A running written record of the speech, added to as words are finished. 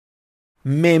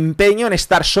me empeño en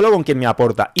estar solo con quien me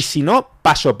aporta. Y si no,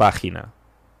 paso página.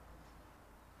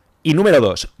 Y número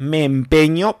 2, me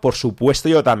empeño, por supuesto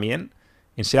yo también,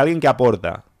 en ser alguien que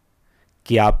aporta.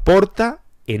 Que aporta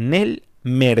en el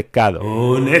mercado.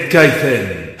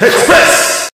 Kaizen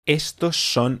Express. Estos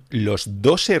son los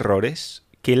 2 errores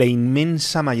que la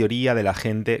inmensa mayoría de la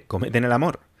gente comete en el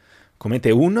amor.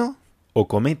 ¿Comete uno o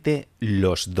comete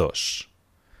los 2?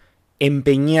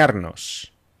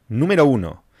 Empeñarnos. Número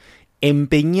 1.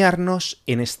 Empeñarnos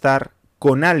en estar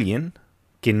con alguien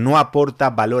que no aporta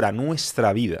valor a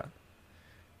nuestra vida.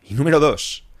 Y número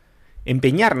 2.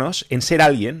 Empeñarnos en ser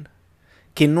alguien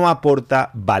que no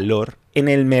aporta valor en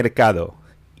el mercado.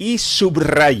 Y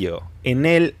subrayo, en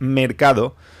el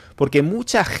mercado, porque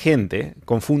mucha gente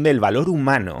confunde el valor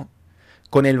humano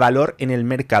con el valor en el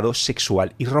mercado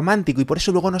sexual y romántico, y por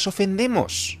eso luego nos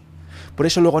ofendemos. Por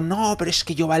eso luego, no, pero es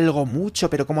que yo valgo mucho,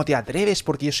 pero ¿cómo te atreves?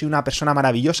 Porque yo soy una persona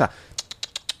maravillosa.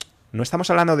 No estamos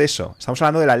hablando de eso, estamos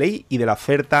hablando de la ley y de la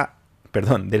oferta,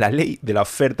 perdón, de la ley, de la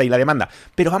oferta y la demanda.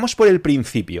 Pero vamos por el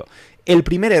principio. El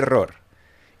primer error,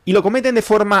 y lo cometen de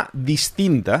forma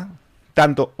distinta,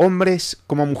 tanto hombres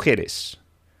como mujeres.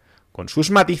 Con sus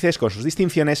matices, con sus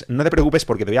distinciones, no te preocupes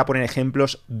porque te voy a poner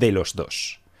ejemplos de los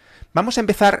 2. Vamos a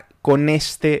empezar con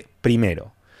este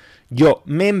primero. Yo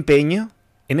me empeño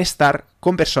en estar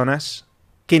con personas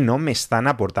que no me están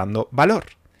aportando valor.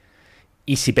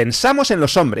 Y si pensamos en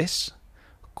los hombres,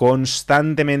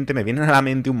 constantemente me vienen a la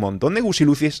mente un montón de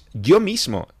gusiluces. Yo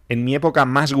mismo, en mi época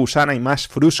más gusana y más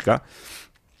frusca,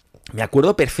 me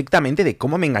acuerdo perfectamente de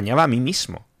cómo me engañaba a mí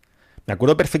mismo. Me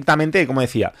acuerdo perfectamente de cómo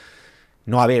decía,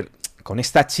 no, a ver, con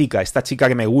esta chica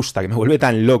que me gusta, que me vuelve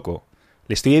tan loco,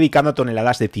 le estoy dedicando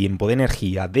toneladas de tiempo, de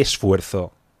energía, de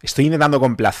esfuerzo, estoy intentando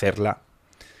complacerla.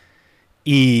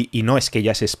 Y no es que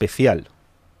ella es especial,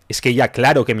 es que ella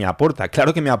claro que me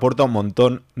aporta un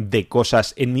montón de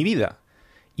cosas en mi vida.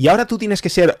 Y ahora tú tienes que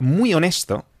ser muy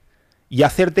honesto y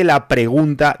hacerte la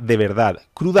pregunta de verdad,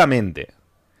 crudamente.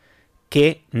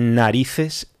 ¿Qué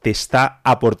narices te está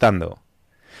aportando?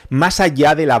 Más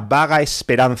allá de la vaga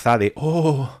esperanza de,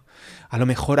 a lo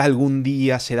mejor algún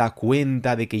día se da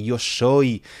cuenta de que yo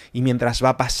soy, y mientras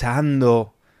va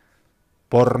pasando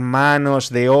por manos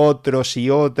de otros y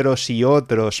otros y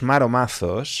otros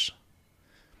maromazos,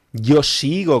 yo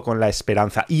sigo con la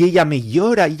esperanza. Y ella me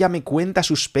llora, ella me cuenta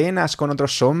sus penas con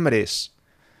otros hombres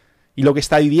y lo que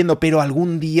está viviendo, pero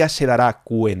algún día se dará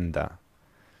cuenta.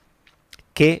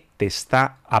 ¿Qué te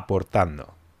está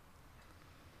aportando?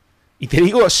 Y te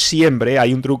digo siempre,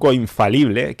 hay un truco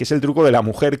infalible, que es el truco de la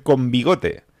mujer con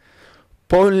bigote.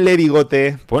 Ponle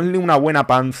bigote, ponle una buena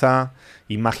panza,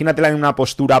 imagínatela en una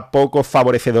postura poco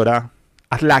favorecedora,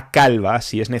 hazla calva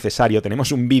si es necesario,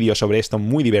 tenemos un vídeo sobre esto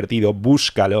muy divertido,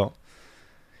 búscalo.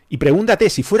 Y pregúntate,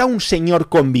 si fuera un señor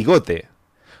con bigote,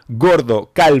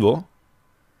 gordo, calvo,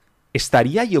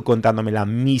 ¿estaría yo contándome la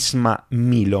misma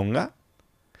milonga?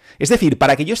 Es decir,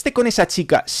 para que yo esté con esa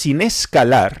chica sin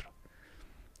escalar,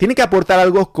 tiene que aportar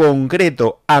algo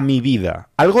concreto a mi vida,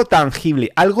 algo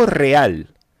tangible, algo real.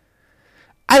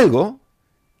 Algo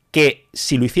que,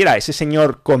 si lo hiciera ese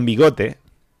señor con bigote,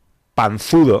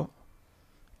 panzudo,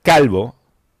 calvo,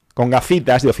 con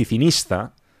gafitas de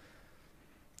oficinista,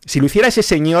 si lo hiciera ese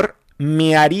señor,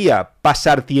 me haría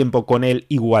pasar tiempo con él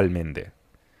igualmente.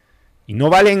 Y no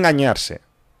vale engañarse.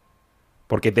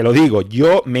 Porque te lo digo,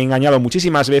 yo me he engañado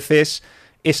muchísimas veces.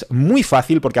 Es muy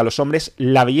fácil porque a los hombres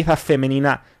la belleza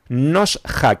femenina nos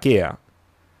hackea.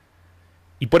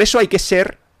 Y por eso hay que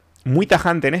ser muy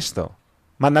tajante en esto.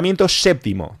 Mandamiento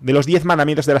séptimo de los 10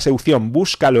 mandamientos de la seducción.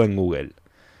 Búscalo en Google.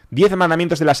 10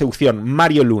 mandamientos de la seducción.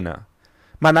 Mario Luna.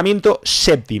 Mandamiento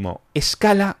séptimo.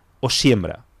 Escala o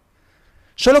siembra.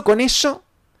 Solo con eso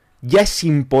ya es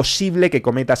imposible que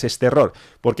cometas este error.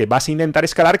 Porque vas a intentar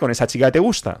escalar con esa chica que te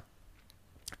gusta.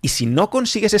 Y si no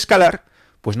consigues escalar,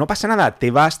 pues no pasa nada, te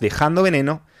vas dejando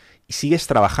veneno y sigues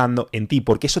trabajando en ti,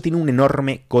 porque eso tiene un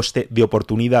enorme coste de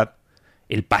oportunidad.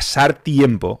 El pasar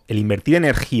tiempo, el invertir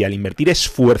energía, el invertir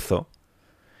esfuerzo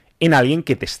en alguien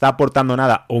que te está aportando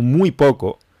nada o muy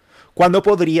poco, cuando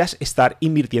podrías estar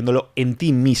invirtiéndolo en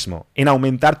ti mismo, en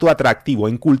aumentar tu atractivo,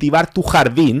 en cultivar tu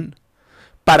jardín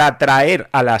para atraer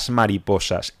a las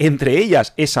mariposas, entre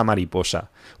ellas esa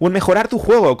mariposa. O en mejorar tu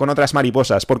juego con otras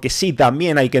mariposas, porque sí,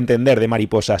 también hay que entender de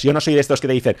mariposas. Yo no soy de estos que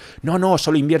te dicen, no,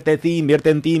 solo invierte en ti, invierte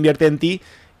en ti, invierte en ti,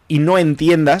 y no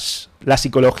entiendas la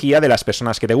psicología de las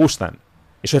personas que te gustan.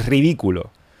 Eso es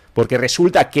ridículo, porque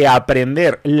resulta que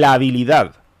aprender la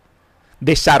habilidad,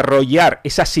 desarrollar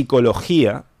esa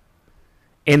psicología,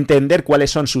 entender cuáles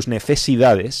son sus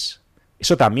necesidades,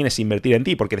 eso también es invertir en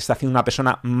ti, porque te está haciendo una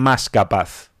persona más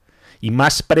capaz y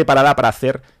más preparada para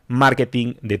hacer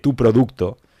marketing de tu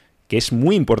producto, que es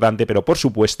muy importante, pero por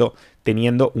supuesto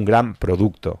teniendo un gran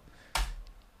producto.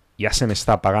 Ya se me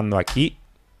está apagando aquí.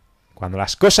 Cuando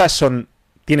las cosas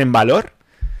tienen valor,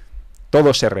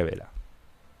 todo se revela.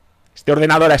 Este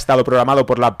ordenador ha estado programado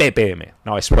por la PPM.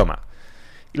 No, es broma.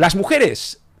 Las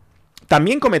mujeres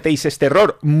también cometéis este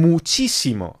error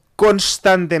muchísimo,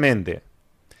 constantemente.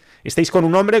 Estáis con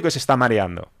un hombre que os está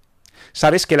mareando.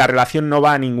 Sabes que la relación no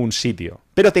va a ningún sitio,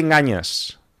 pero te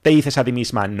engañas. Te dices a ti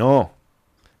misma, no,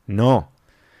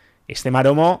 este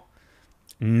maromo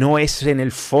no es en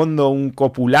el fondo un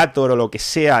copulator o lo que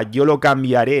sea, yo lo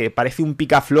cambiaré, parece un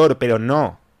picaflor, pero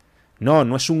no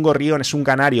es un gorrión, es un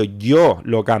canario, yo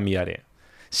lo cambiaré.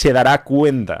 Se dará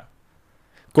cuenta.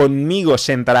 Conmigo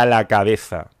sentará la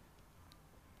cabeza.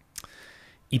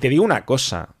 Y te digo una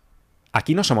cosa,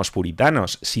 aquí no somos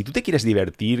puritanos. Si tú te quieres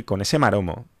divertir con ese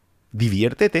maromo,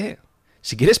 diviértete.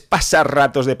 Si quieres pasar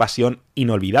ratos de pasión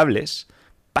inolvidables,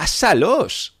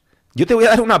 pásalos. Yo te voy a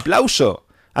dar un aplauso.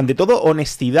 Ante todo,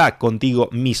 honestidad contigo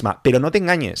misma, pero no te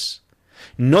engañes.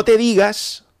 No te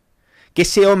digas que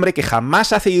ese hombre que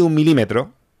jamás ha cedido un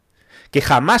milímetro, que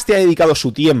jamás te ha dedicado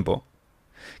su tiempo,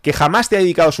 que jamás te ha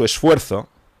dedicado su esfuerzo,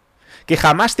 que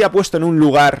jamás te ha puesto en un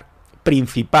lugar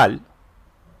principal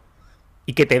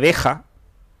y que te deja,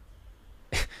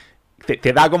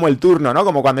 te da como el turno, ¿no?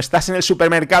 Como cuando estás en el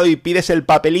supermercado y pides el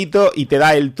papelito y te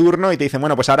da el turno y te dicen,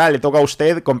 bueno, pues ahora le toca a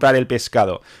usted comprar el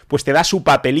pescado. Pues te da su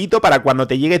papelito para cuando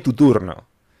te llegue tu turno.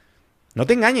 No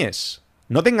te engañes,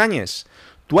 no te engañes.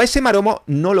 Tú a ese maromo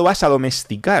no lo vas a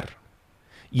domesticar.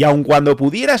 Y aun cuando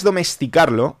pudieras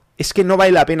domesticarlo, es que no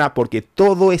vale la pena porque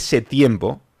todo ese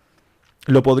tiempo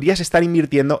lo podrías estar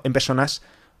invirtiendo en personas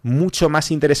mucho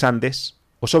más interesantes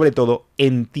o sobre todo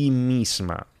en ti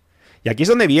misma. Y aquí es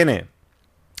donde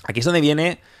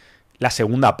viene la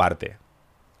segunda parte.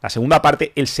 La segunda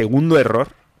parte, el segundo error.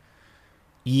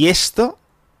 Y esto,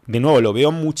 de nuevo, lo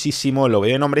veo muchísimo, lo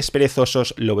veo en hombres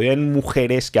perezosos, lo veo en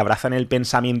mujeres que abrazan el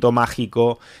pensamiento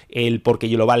mágico, el porque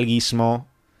yo lo valguismo,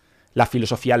 la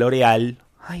filosofía L'Oreal.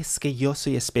 Ay, es que yo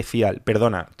soy especial.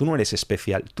 Perdona, tú no eres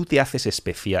especial, tú te haces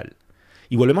especial.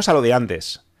 Y volvemos a lo de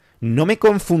antes. No me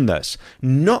confundas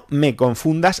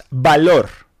valor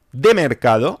de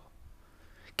mercado,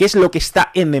 que es lo que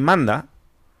está en demanda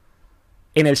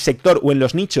en el sector o en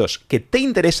los nichos que te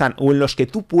interesan o en los que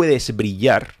tú puedes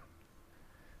brillar.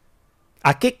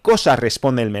 ¿A qué cosas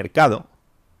responde el mercado?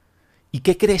 ¿Y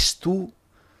qué crees tú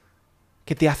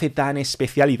que te hace tan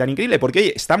especial y tan increíble? Porque,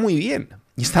 oye, está muy bien.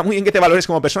 Y está muy bien que te valores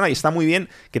como persona y está muy bien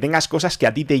que tengas cosas que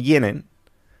a ti te llenen.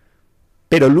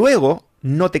 Pero luego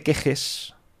no te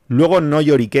quejes, luego no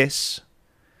lloriques,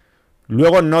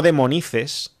 luego no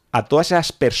demonices a todas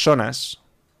esas personas.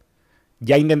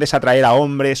 Ya intentes atraer a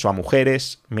hombres o a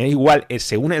mujeres, me da igual,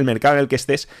 según el mercado en el que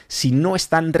estés, si no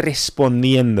están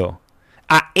respondiendo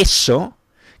a eso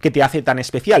que te hace tan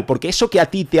especial. Porque eso que a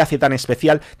ti te hace tan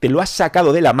especial, te lo has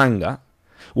sacado de la manga.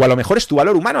 O a lo mejor es tu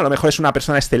valor humano, a lo mejor es una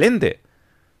persona excelente.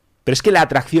 Pero es que la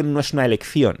atracción no es una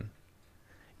elección.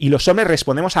 Y los hombres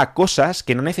respondemos a cosas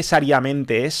que no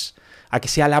necesariamente es a que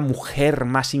sea la mujer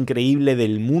más increíble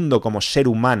del mundo como ser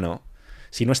humano.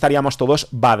 Si no estaríamos todos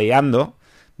babeando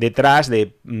detrás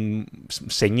de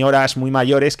señoras muy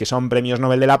mayores que son premios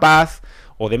Nobel de la Paz,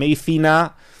 o de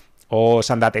Medicina, o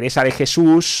Santa Teresa de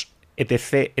Jesús,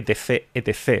 etc, etc,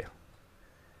 etc.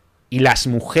 Y las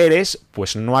mujeres,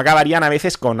 pues no acabarían a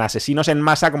veces con asesinos en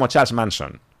masa como Charles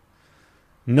Manson.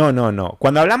 No.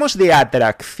 Cuando hablamos de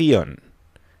atracción,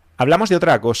 hablamos de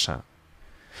otra cosa.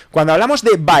 Cuando hablamos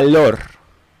de valor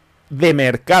de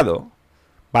mercado,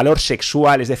 valor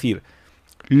sexual, es decir,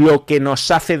 lo que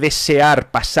nos hace desear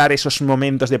pasar esos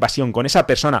momentos de pasión con esa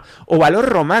persona, o valor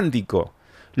romántico,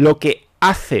 lo que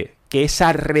hace que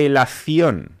esa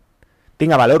relación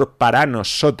tenga valor para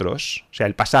nosotros, o sea,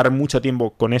 el pasar mucho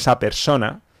tiempo con esa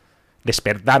persona,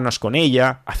 despertarnos con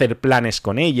ella, hacer planes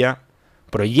con ella,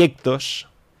 proyectos.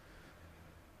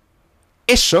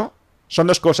 Eso son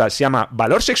dos cosas, se llama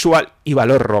valor sexual y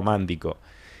valor romántico.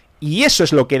 Y eso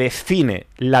es lo que define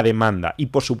la demanda. Y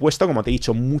por supuesto, como te he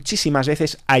dicho muchísimas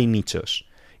veces, hay nichos.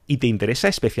 Y te interesa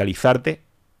especializarte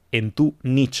en tu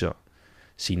nicho.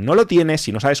 Si no lo tienes,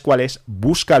 si no sabes cuál es,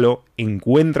 búscalo,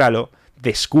 encuéntralo,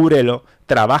 descúbrelo,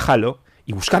 trabájalo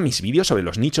y busca mis vídeos sobre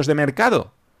los nichos de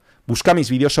mercado. Busca mis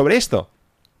vídeos sobre esto.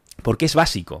 Porque es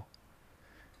básico.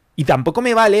 Y tampoco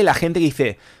me vale la gente que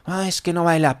dice, es que no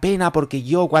vale la pena porque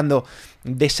yo cuando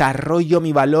desarrollo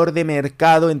mi valor de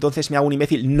mercado entonces me hago un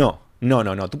imbécil. No.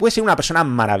 Tú puedes ser una persona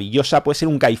maravillosa, puedes ser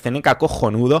un caiceneca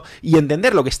cojonudo y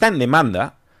entender lo que está en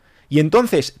demanda y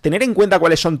entonces tener en cuenta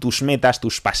cuáles son tus metas,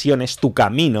 tus pasiones, tu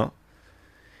camino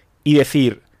y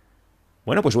decir,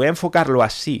 Bueno, pues voy a enfocarlo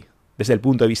así, desde el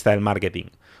punto de vista del marketing.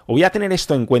 O voy a tener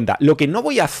esto en cuenta. Lo que no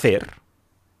voy a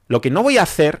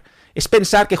hacer es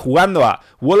pensar que jugando a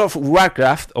World of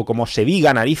Warcraft, o como se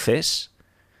diga narices,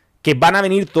 que van a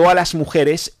venir todas las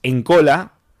mujeres en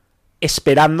cola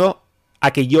esperando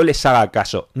a que yo les haga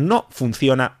caso. No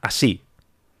funciona así.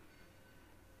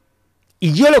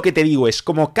 Y yo lo que te digo es,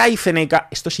 como Kai Ceneka,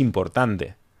 esto es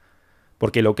importante.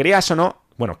 Porque lo creas o no,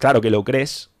 bueno, claro que lo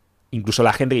crees. Incluso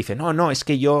la gente que dice, no, es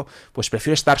que yo pues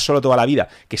prefiero estar solo toda la vida.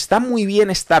 Que está muy bien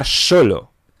estar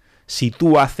solo si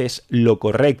tú haces lo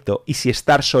correcto y si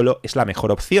estar solo es la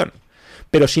mejor opción.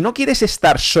 Pero si no quieres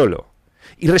estar solo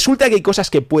y resulta que hay cosas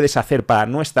que puedes hacer para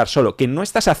no estar solo, que no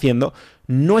estás haciendo,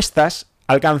 no estás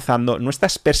alcanzando, no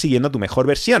estás persiguiendo tu mejor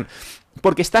versión.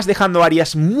 Porque estás dejando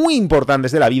áreas muy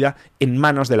importantes de la vida en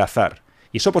manos del azar.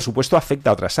 Y eso, por supuesto, afecta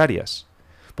a otras áreas.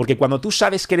 Porque cuando tú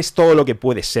sabes que eres todo lo que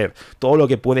puedes ser, todo lo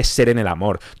que puedes ser en el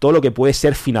amor, todo lo que puedes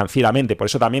ser financieramente, por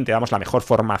eso también te damos la mejor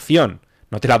formación.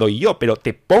 No te la doy yo, pero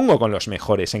te pongo con los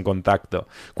mejores en contacto.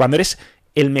 Cuando eres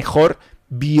el mejor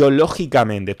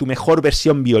biológicamente, tu mejor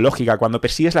versión biológica, cuando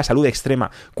persigues la salud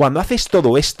extrema, cuando haces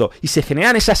todo esto y se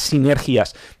generan esas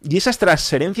sinergias y esas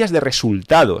transferencias de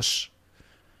resultados,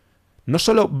 no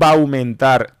solo va a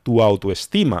aumentar tu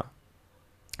autoestima,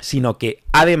 sino que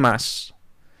además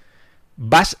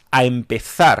vas a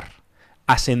empezar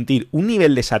a sentir un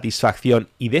nivel de satisfacción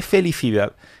y de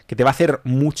felicidad que te va a hacer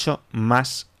mucho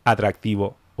más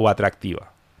atractivo o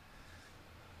atractiva.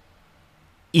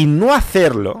 Y no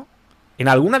hacerlo en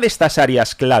alguna de estas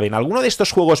áreas clave, en alguno de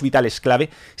estos juegos vitales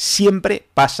clave, siempre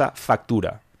pasa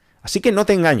factura. Así que no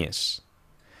te engañes.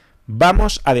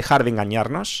 Vamos a dejar de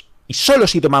engañarnos y solo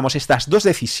si tomamos estas dos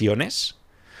decisiones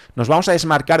nos vamos a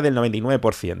desmarcar del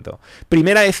 99%.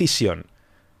 Primera decisión.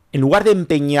 En lugar de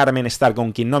empeñarme en estar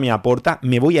con quien no me aporta,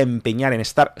 me voy a empeñar en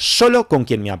estar solo con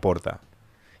quien me aporta.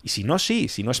 Y si no, sí,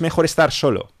 si no es mejor estar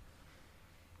solo.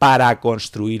 Para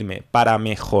construirme, para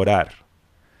mejorar,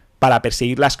 para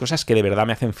perseguir las cosas que de verdad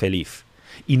me hacen feliz.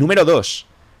 Y número 2,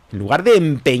 en lugar de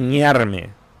empeñarme,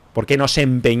 porque nos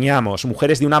empeñamos,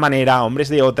 mujeres de una manera, hombres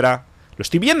de otra, lo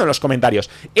estoy viendo en los comentarios,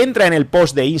 entra en el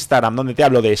post de Instagram donde te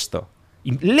hablo de esto,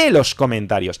 y lee los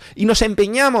comentarios, y nos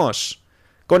empeñamos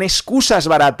con excusas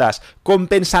baratas, con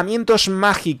pensamientos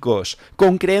mágicos,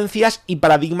 con creencias y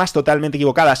paradigmas totalmente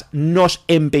equivocadas. Nos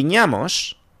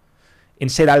empeñamos en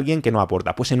ser alguien que no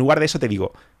aporta. Pues en lugar de eso te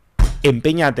digo,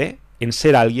 empeñate en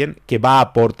ser alguien que va a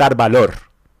aportar valor.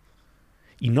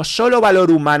 Y no solo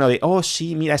valor humano de, oh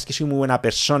sí, mira, es que soy muy buena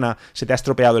persona, se te ha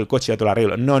estropeado el coche y ya te lo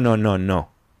arreglo.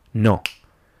 No.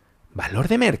 Valor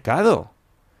de mercado.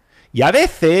 Y a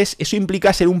veces eso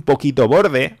implica ser un poquito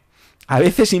borde, a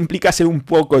veces implica ser un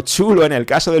poco chulo en el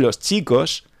caso de los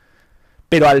chicos,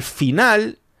 pero al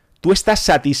final tú estás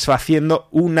satisfaciendo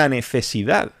una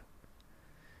necesidad.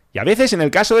 Y a veces en el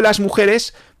caso de las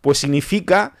mujeres, pues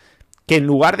significa que en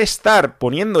lugar de estar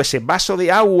poniendo ese vaso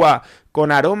de agua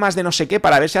con aromas de no sé qué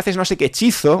para ver si haces no sé qué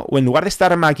hechizo, o en lugar de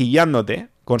estar maquillándote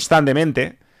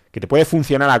constantemente, que te puede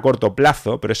funcionar a corto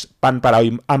plazo, pero es pan para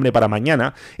hoy, hambre para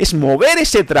mañana, es mover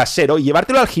ese trasero y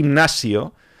llevártelo al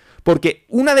gimnasio. Porque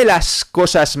una de las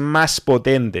cosas más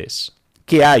potentes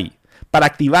que hay para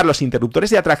activar los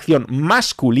interruptores de atracción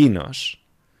masculinos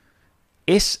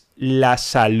es la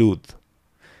salud,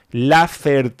 la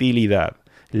fertilidad,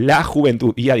 la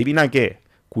juventud. Y adivina qué,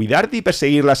 cuidarte y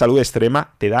perseguir la salud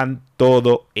extrema te dan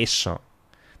todo eso.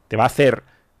 Te va a hacer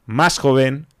más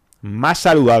joven, más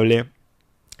saludable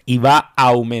y va a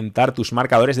aumentar tus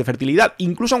marcadores de fertilidad.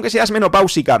 Incluso aunque seas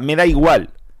menopáusica, me da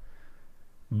igual.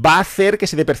 Va a hacer que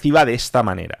se te perciba de esta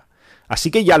manera.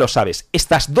 Así que ya lo sabes,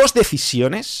 estas dos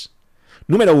decisiones,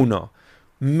 número 1,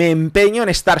 me empeño en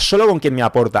estar solo con quien me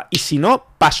aporta, y si no,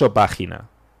 paso página.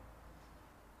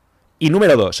 Y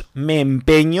número 2, me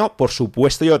empeño, por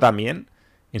supuesto yo también,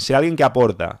 en ser alguien que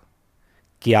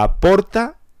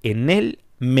aporta en el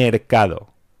mercado.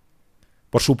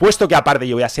 Por supuesto que aparte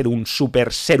yo voy a ser un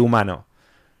super ser humano,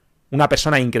 una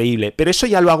persona increíble, pero eso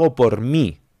ya lo hago por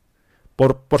mí.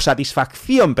 Por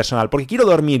satisfacción personal, porque quiero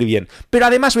dormir bien, pero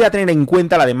además voy a tener en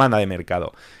cuenta la demanda de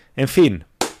mercado. En fin,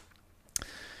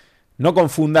 no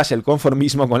confundas el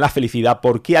conformismo con la felicidad,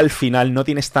 porque al final no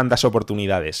tienes tantas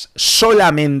oportunidades.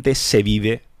 Solamente se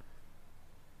vive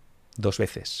dos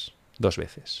veces.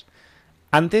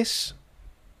 Antes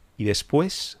y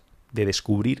después de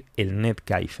descubrir el Net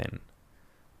Kaizen.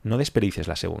 No desperdicies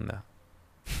la segunda.